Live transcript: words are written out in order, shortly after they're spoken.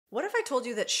What if I told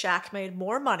you that Shaq made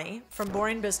more money from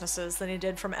boring businesses than he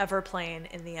did from ever playing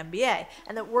in the NBA?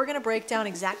 And that we're gonna break down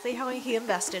exactly how he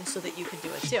invested so that you can do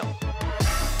it too.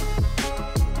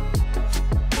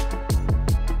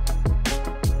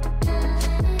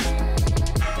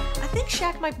 I think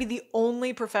Shaq might be the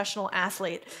only professional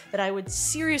athlete that I would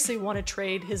seriously want to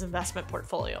trade his investment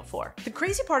portfolio for. The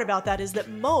crazy part about that is that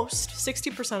most,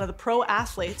 60% of the pro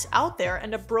athletes out there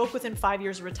end up broke within 5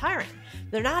 years of retiring.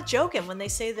 They're not joking when they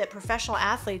say that professional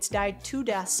athletes died 2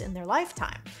 deaths in their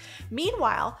lifetime.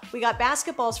 Meanwhile, we got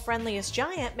basketball's friendliest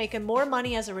giant making more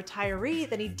money as a retiree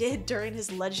than he did during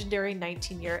his legendary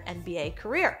 19-year NBA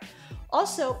career.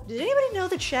 Also, did anybody know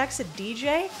that Shaq's a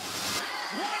DJ?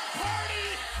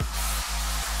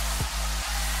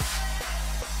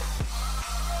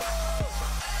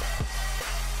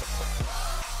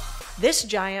 This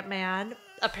giant man,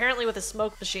 apparently with a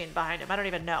smoke machine behind him, I don't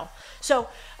even know. So,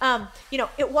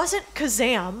 it wasn't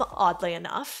Kazam, oddly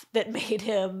enough, that made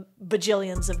him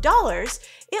bajillions of dollars.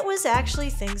 It was actually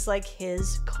things like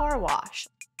his car wash.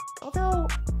 Although,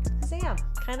 Kazam,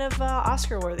 kind of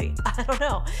Oscar-worthy. I don't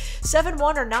know.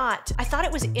 7-1 or not, I thought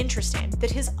it was interesting that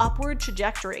his upward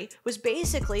trajectory was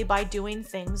basically by doing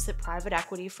things that private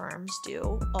equity firms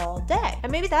do all day.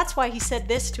 And maybe that's why he said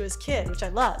this to his kid, which I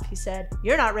love. He said,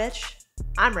 "You're not rich,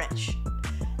 I'm rich."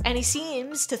 And he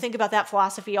seems to think about that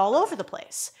philosophy all over the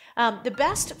place. The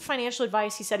best financial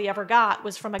advice he said he ever got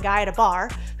was from a guy at a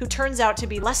bar who turns out to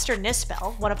be Lester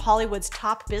Nispel, one of Hollywood's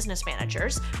top business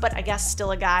managers, but I guess still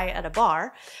a guy at a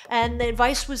bar. And the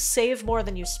advice was save more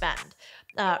than you spend.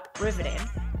 Riveting.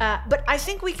 But I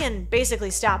think we can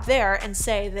basically stop there and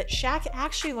say that Shaq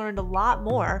actually learned a lot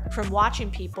more from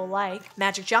watching people like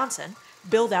Magic Johnson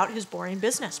build out his boring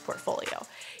business portfolio.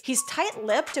 He's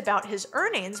tight-lipped about his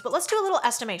earnings, but let's do a little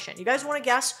estimation. You guys want to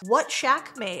guess what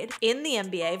Shaq made in the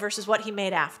NBA versus what he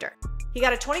made after? He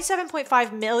got a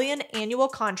 $27.5 million annual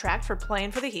contract for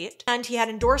playing for the Heat, and he had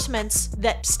endorsements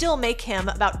that still make him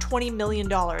about $20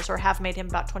 million, or have made him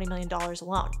about $20 million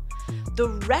alone. The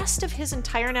rest of his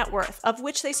entire net worth, of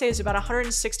which they say is about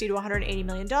 $160 to $180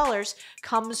 million,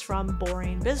 comes from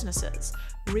boring businesses.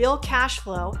 Real cash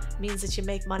flow means that you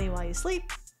make money while you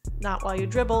sleep, not while you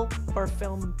dribble or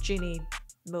film genie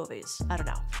movies. I don't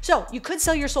know. So you could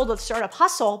sell your soul to the startup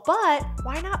hustle, but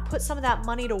why not put some of that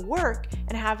money to work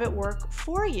and have it work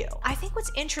for you? I think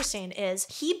what's interesting is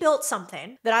he built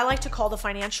something that I like to call the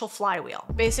financial flywheel.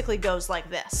 Basically goes like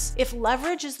this. If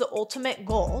leverage is the ultimate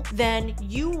goal, then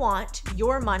you want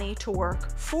your money to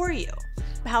work for you.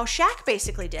 How Shaq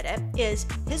basically did it is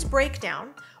his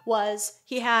breakdown was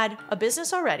he had a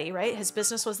business already, right? His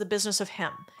business was the business of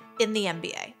him in the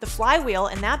NBA. The flywheel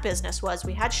in that business was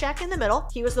we had Shaq in the middle.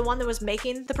 He was the one that was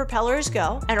making the propellers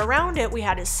go. And around it, we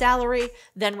had his salary.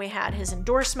 Then we had his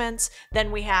endorsements.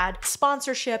 Then we had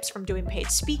sponsorships from doing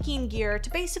paid speaking gear to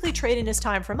basically trading his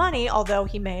time for money, although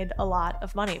he made a lot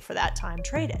of money for that time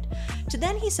traded. To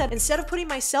then he said, instead of putting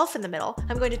myself in the middle,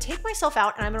 I'm going to take myself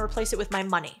out and I'm going to replace it with my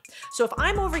money. So if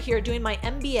I'm over here doing my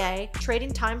MBA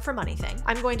trading time for money thing,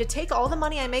 I'm going to take all the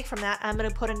money I make from that. I'm going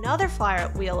to put another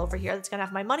flywheel over here that's going to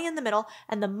have my money in the middle,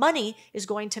 and the money is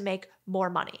going to make more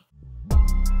money.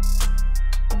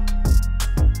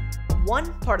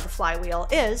 One part of the flywheel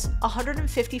is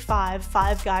 155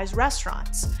 Five Guys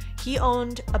restaurants. He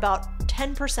owned about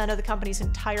 10% of the company's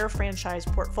entire franchise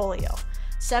portfolio.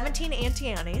 17 Auntie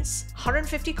Annie's,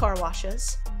 150 car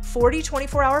washes, 40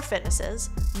 24-hour fitnesses,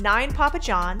 9 Papa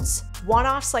John's,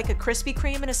 one-offs like a Krispy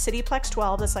Kreme and a Cityplex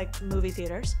 12, that's like movie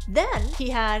theaters. Then he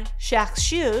had Shaq's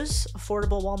shoes,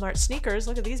 affordable Walmart sneakers.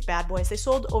 Look at these bad boys. They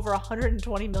sold over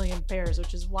 120 million pairs,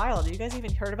 which is wild. You guys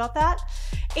even heard about that?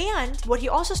 And what he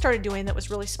also started doing that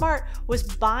was really smart was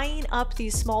buying up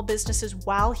these small businesses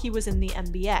while he was in the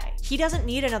NBA. He doesn't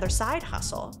need another side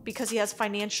hustle because he has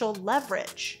financial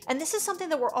leverage. And this is something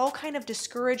that we're all kind of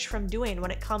discouraged from doing when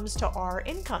it comes to our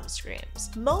income streams.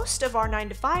 Most of our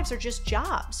 9-to-5s are just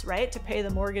jobs, right? To pay the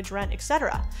mortgage, rent,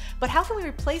 etc. But how can we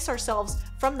replace ourselves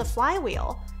from the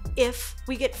flywheel if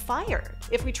we get fired?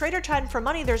 If we trade our time for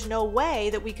money, there's no way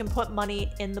that we can put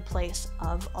money in the place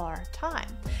of our time.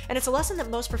 And it's a lesson that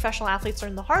most professional athletes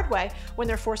learn the hard way when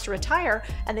they're forced to retire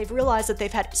and they've realized that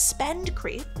they've had spend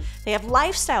creep, they have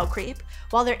lifestyle creep,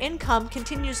 while their income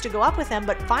continues to go up with them,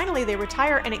 but finally they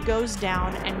retire and it goes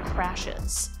down and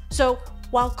crashes. So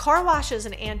while car washes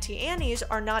and Auntie Annie's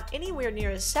are not anywhere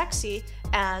near as sexy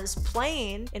as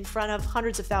playing in front of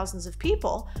hundreds of thousands of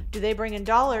people, do they bring in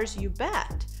dollars? You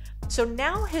bet. So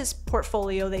now his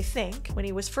portfolio, they think, when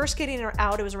he was first getting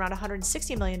out, it was around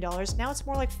 $160 million. Now it's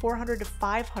more like $400 to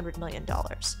 $500 million.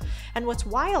 And what's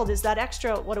wild is that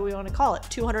extra, what do we want to call it,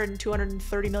 $200 and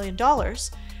 $230 million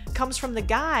comes from the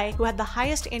guy who had the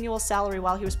highest annual salary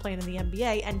while he was playing in the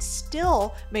NBA and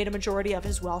still made a majority of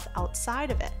his wealth outside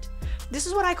of it. This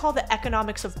is what I call the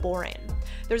economics of boring.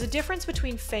 There's a difference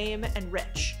between fame and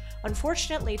rich.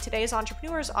 Unfortunately, today's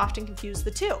entrepreneurs often confuse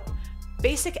the two.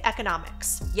 Basic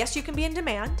economics. Yes, you can be in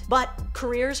demand, but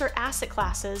careers are asset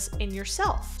classes in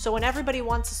yourself. So when everybody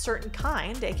wants a certain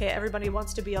kind, aka everybody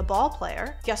wants to be a ball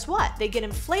player, guess what? They get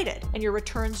inflated and your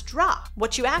returns drop.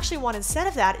 What you actually want instead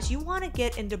of that is you want to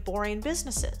get into boring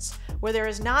businesses where there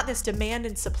is not this demand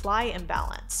and supply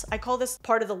imbalance. I call this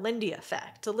part of the Lindy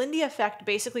effect. The Lindy effect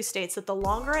basically states that the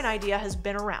longer an idea has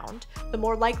been around, the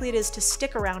more likely it is to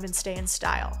stick around and stay in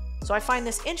style. So I find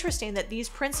this interesting that these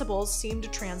principles seem to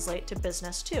translate to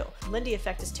business too. Lindy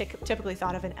effect is typically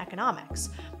thought of in economics.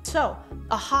 So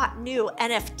a hot new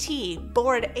NFT,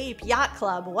 Bored Ape, Yacht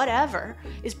Club, whatever,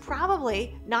 is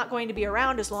probably not going to be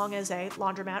around as long as a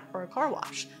laundromat or a car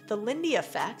wash. The Lindy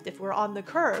effect, if we're on the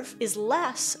curve, is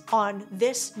less on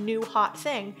this new hot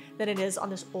thing than it is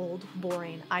on this old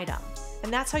boring item.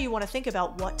 And that's how you want to think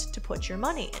about what to put your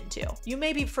money into. You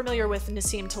may be familiar with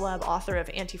Nassim Taleb, author of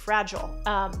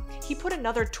Anti-Fragile. He put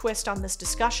another twist on this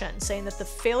discussion, saying that the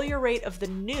failure rate of the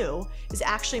new is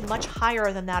actually much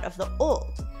higher than that of the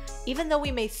old. Even though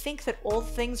we may think that old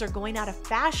things are going out of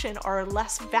fashion or are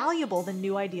less valuable than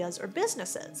new ideas or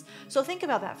businesses. So think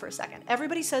about that for a second.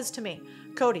 Everybody says to me,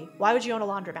 Codie, why would you own a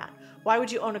laundromat? Why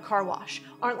would you own a car wash?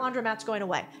 Aren't laundromats going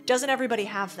away? Doesn't everybody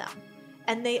have them?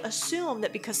 And they assume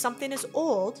that because something is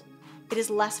old, it is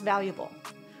less valuable.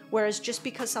 Whereas just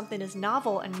because something is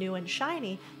novel and new and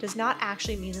shiny does not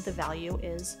actually mean that the value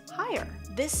is higher.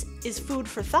 This is food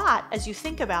for thought as you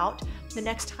think about the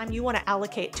next time you want to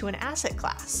allocate to an asset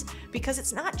class, because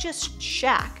it's not just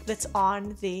Shaq that's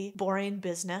on the boring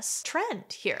business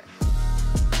trend here.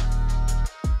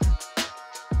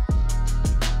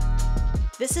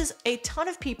 This is a ton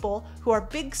of people who are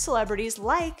big celebrities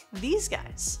like these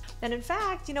guys. And in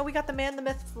fact, you know, we got the man, the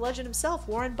myth, the legend himself,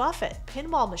 Warren Buffett,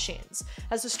 pinball machines.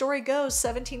 As the story goes,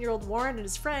 17-year-old Warren and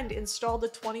his friend installed a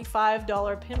 $25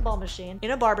 pinball machine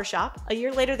in a barbershop. A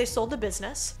year later, they sold the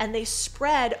business and they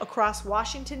spread across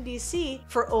Washington, D.C.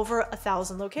 for over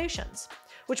 1,000 locations,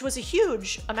 which was a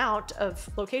huge amount of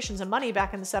locations and money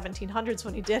back in the 1700s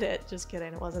when he did it. Just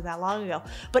kidding, it wasn't that long ago.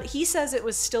 But he says it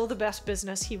was still the best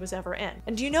business he was ever in.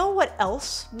 And do you know what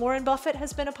else Warren Buffett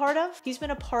has been a part of? He's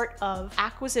been a part of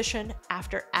acquisition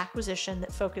after acquisition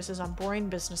that focuses on boring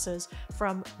businesses,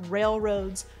 from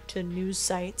railroads to news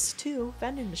sites to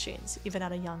vending machines, even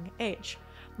at a young age.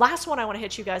 Last one I want to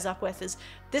hit you guys up with is,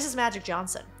 this is Magic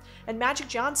Johnson. And Magic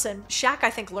Johnson, Shaq, I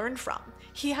think, learned from.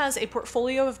 He has a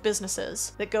portfolio of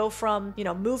businesses that go from, you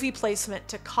know, movie placement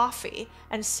to coffee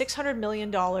and $600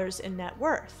 million in net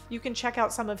worth. You can check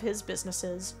out some of his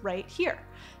businesses right here.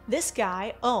 This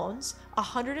guy owns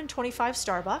 125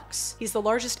 Starbucks. He's the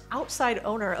largest outside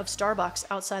owner of Starbucks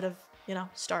outside of, you know,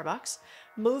 Starbucks.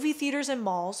 Movie theaters and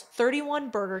malls, 31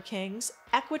 Burger Kings,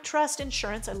 Equitrust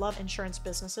Insurance, I love insurance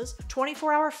businesses,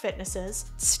 24-hour fitnesses,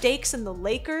 stakes in the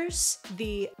Lakers,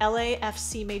 the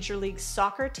LAFC Major League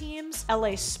Soccer teams,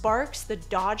 LA Sparks, the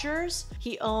Dodgers.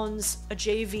 He owns a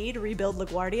JV to rebuild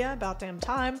LaGuardia, about damn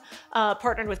time,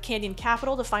 partnered with Canyon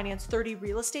Capital to finance 30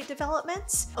 real estate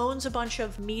developments, owns a bunch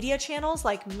of media channels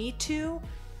like Me Too,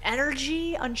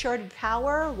 Energy, Uncharted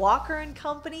Power, Walker &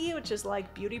 Company, which is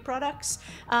like beauty products,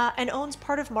 and owns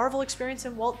part of Marvel Experience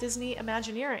and Walt Disney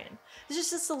Imagineering. This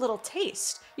is just a little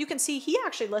taste. You can see he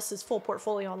actually lists his full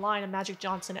portfolio online on Magic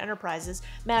Johnson Enterprises.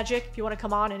 Magic, if you want to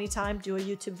come on anytime, do a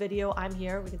YouTube video, I'm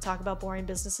here. We can talk about boring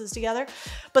businesses together.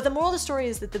 But the moral of the story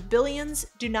is that the billions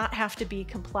do not have to be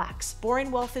complex.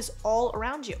 Boring wealth is all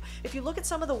around you. If you look at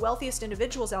some of the wealthiest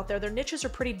individuals out there, their niches are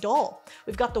pretty dull.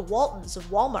 We've got the Waltons of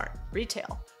Walmart,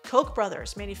 retail. Koch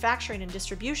brothers, manufacturing and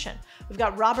distribution. We've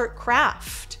got Robert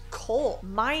Kraft, coal,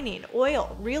 mining,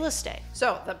 oil, real estate.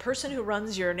 So the person who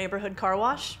runs your neighborhood car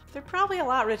wash, they're probably a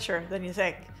lot richer than you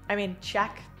think. I mean,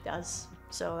 Shaq does.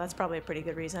 So that's probably a pretty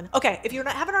good reason. Okay, if you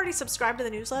haven't already subscribed to the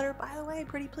newsletter, by the way,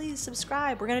 pretty please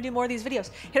subscribe. We're gonna do more of these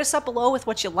videos. Hit us up below with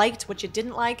what you liked, what you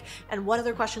didn't like, and what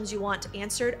other questions you want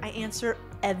answered. I answer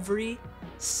every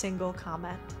single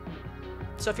comment.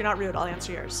 So if you're not rude, I'll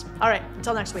answer yours. All right,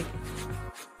 until next week.